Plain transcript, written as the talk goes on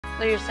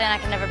So you're saying I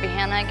can never be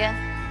Hannah again?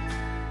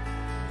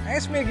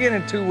 Ask me again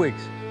in 2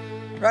 weeks.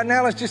 Right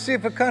now, let's just see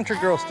if a country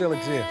girl still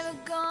exists.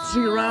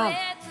 See you around,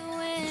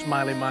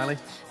 Smiley Miley.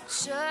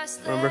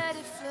 Remember?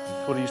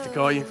 That's what I used to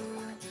call you.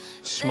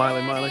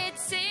 Smiley Miley.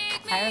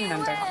 I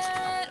remember.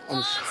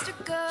 I'm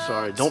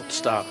sorry, don't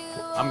stop.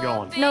 I'm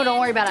going. No, don't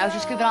worry about it. I was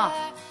just goofing off.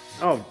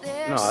 Oh,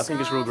 no, I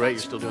think it's real great you're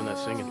still doing that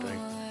singing thing.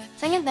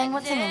 Singing thing?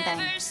 What singing thing?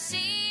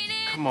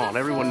 Come on,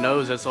 everyone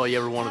knows that's all you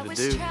ever wanted to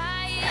do.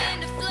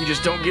 You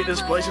just don't get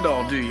this place at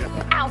all, do you?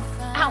 Ow!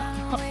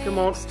 Ow! Come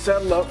on,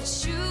 saddle up.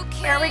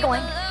 Where are we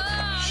going?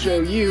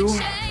 Show you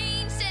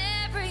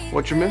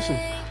what you're missing.